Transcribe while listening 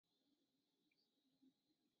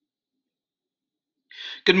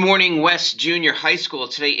Good morning, West Junior High School.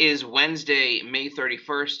 Today is Wednesday, May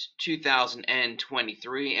 31st,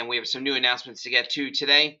 2023, and we have some new announcements to get to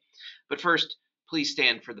today. But first, please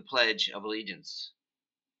stand for the Pledge of Allegiance.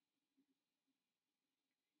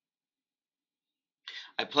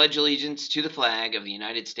 I pledge allegiance to the flag of the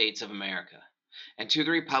United States of America and to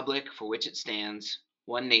the republic for which it stands,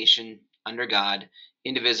 one nation, under God,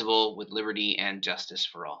 indivisible, with liberty and justice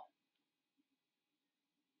for all.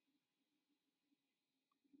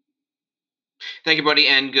 Thank you, buddy,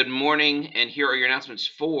 and good morning. And here are your announcements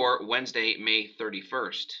for Wednesday, May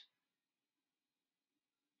 31st.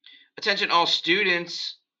 Attention all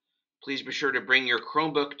students, please be sure to bring your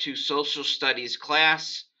Chromebook to social studies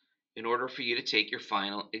class in order for you to take your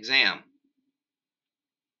final exam.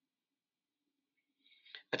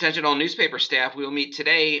 Attention all newspaper staff, we will meet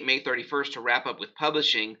today, May 31st, to wrap up with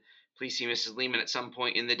publishing. Please see Mrs. Lehman at some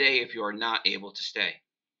point in the day if you are not able to stay.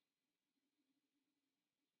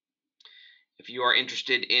 If you are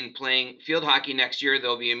interested in playing field hockey next year,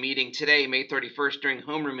 there will be a meeting today, May 31st, during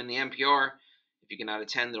homeroom in the NPR. If you cannot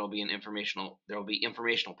attend, there will be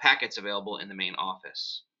informational packets available in the main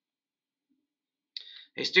office.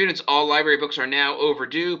 Hey students, all library books are now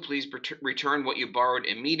overdue. Please return what you borrowed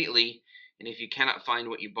immediately. And if you cannot find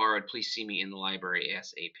what you borrowed, please see me in the library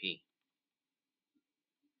ASAP.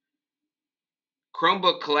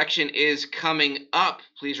 Chromebook collection is coming up.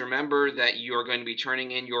 Please remember that you are going to be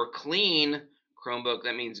turning in your clean Chromebook.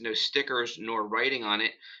 That means no stickers nor writing on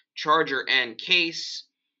it, charger and case.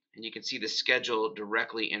 And you can see the schedule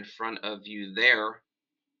directly in front of you there.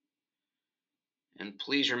 And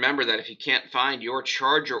please remember that if you can't find your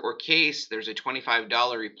charger or case, there's a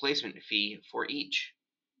 $25 replacement fee for each.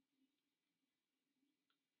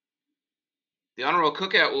 The Honor Roll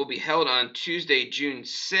Cookout will be held on Tuesday, June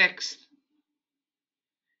 6th.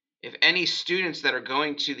 If any students that are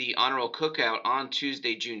going to the Honor Roll Cookout on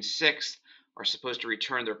Tuesday, June 6th are supposed to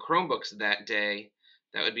return their Chromebooks that day,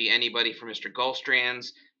 that would be anybody from Mr.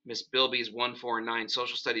 Gulstrand's, Miss Bilby's 1, 4, and 9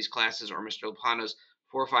 social studies classes, or Mr. Lopano's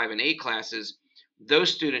 4, 5, and 8 classes.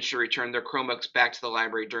 Those students should return their Chromebooks back to the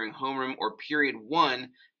library during homeroom or period 1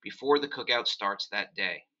 before the cookout starts that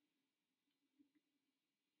day.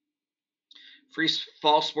 Free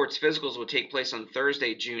fall sports physicals will take place on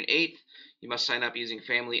Thursday, June 8th. You must sign up using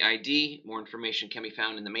Family ID. More information can be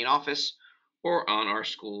found in the main office or on our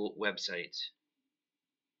school website.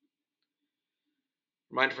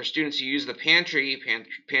 Reminder for students who use the pantry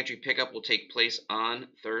pickup will take place on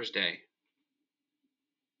Thursday.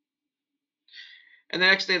 And the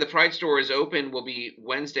next day the Pride Store is open will be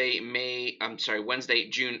Wednesday,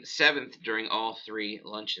 June 7th during all 3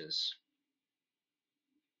 lunches.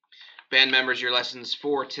 Band members, your lessons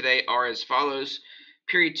for today are as follows.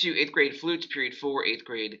 Period 2, 8th grade flutes. Period 4, 8th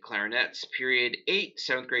grade clarinets. Period 8,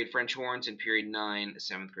 7th grade French horns. And period 9,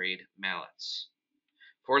 7th grade mallets.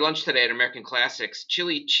 For lunch today at American Classics,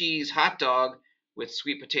 chili cheese hot dog with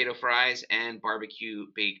sweet potato fries and barbecue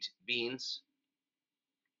baked beans.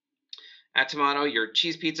 At Tomato, your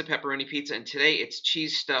cheese pizza, pepperoni pizza, and today it's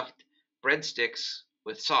cheese stuffed breadsticks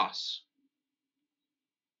with sauce.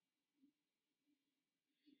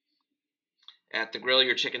 At the grill,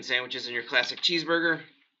 your chicken sandwiches and your classic cheeseburger.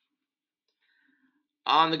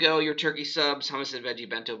 On the go, your turkey subs, hummus and veggie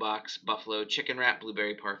bento box, buffalo chicken wrap,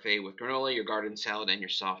 blueberry parfait with granola, your garden salad, and your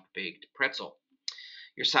soft-baked pretzel.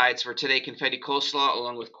 Your sides for today, confetti coleslaw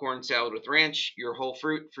along with corn salad with ranch, your whole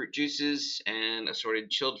fruit, fruit juices, and assorted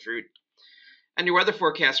chilled fruit. And your weather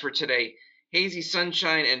forecast for today, hazy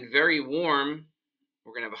sunshine and very warm.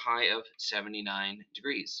 We're going to have a high of 79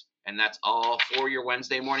 degrees. And that's all for your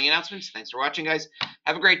Wednesday morning announcements. Thanks for watching, guys.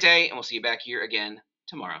 Have a great day, and we'll see you back here again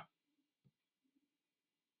tomorrow.